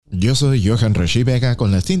Yo soy Johan Rashi Vega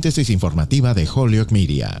con la síntesis informativa de Holyoke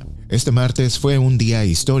Media. Este martes fue un día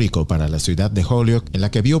histórico para la ciudad de Holyoke, en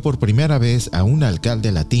la que vio por primera vez a un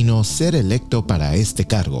alcalde latino ser electo para este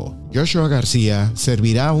cargo. Joshua García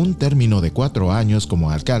servirá un término de 4 años como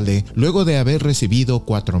alcalde luego de haber recibido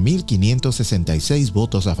 4.566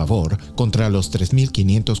 votos a favor contra los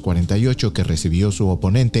 3.548 que recibió su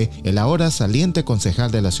oponente, el ahora saliente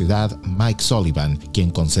concejal de la ciudad, Mike Sullivan, quien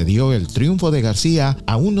concedió el triunfo de García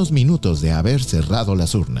a unos minutos de haber cerrado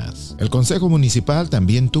las urnas. El Consejo Municipal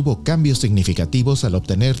también tuvo cambios significativos al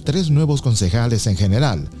obtener 3 nuevos concejales en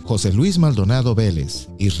general: José Luis Maldonado Vélez,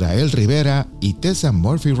 Israel Rivera y Tessa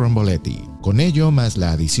Murphy Romboletti. Con ello, más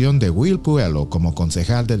la adición de Will Puello como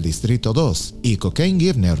concejal del Distrito 2 y Cocaine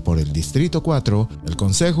Givner por el Distrito 4, el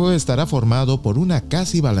consejo estará formado por una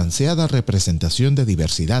casi balanceada representación de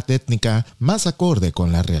diversidad étnica más acorde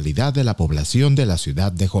con la realidad de la población de la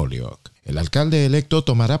ciudad de Holyoke. El alcalde electo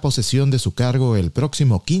tomará posesión de su cargo el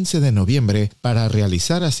próximo 15 de noviembre para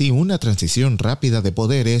realizar así una transición rápida de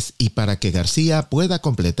poderes y para que García pueda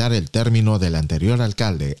completar el término del anterior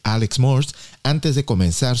alcalde, Alex Morse, antes de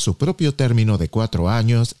comenzar su propio término de 4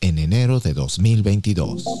 años en enero de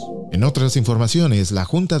 2022. En otras informaciones, la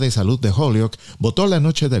Junta de Salud de Holyoke votó la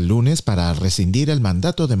noche del lunes para rescindir el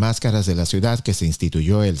mandato de máscaras de la ciudad que se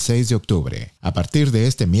instituyó el 6 de octubre. A partir de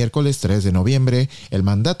este miércoles 3 de noviembre, el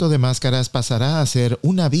mandato de máscaras pasará a ser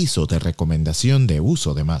un aviso de recomendación de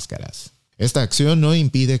uso de máscaras. Esta acción no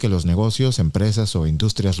impide que los negocios, empresas o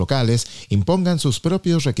industrias locales impongan sus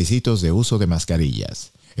propios requisitos de uso de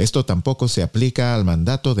mascarillas. Esto tampoco se aplica al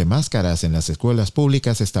mandato de máscaras en las escuelas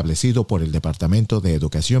públicas establecido por el Departamento de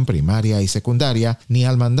Educación Primaria y Secundaria, ni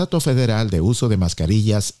al mandato federal de uso de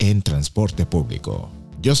mascarillas en transporte público.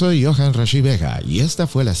 Yo soy Johan Rashi Vega y esta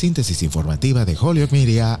fue la síntesis informativa de Holyoke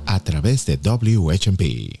Media a través de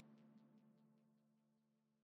WHMP.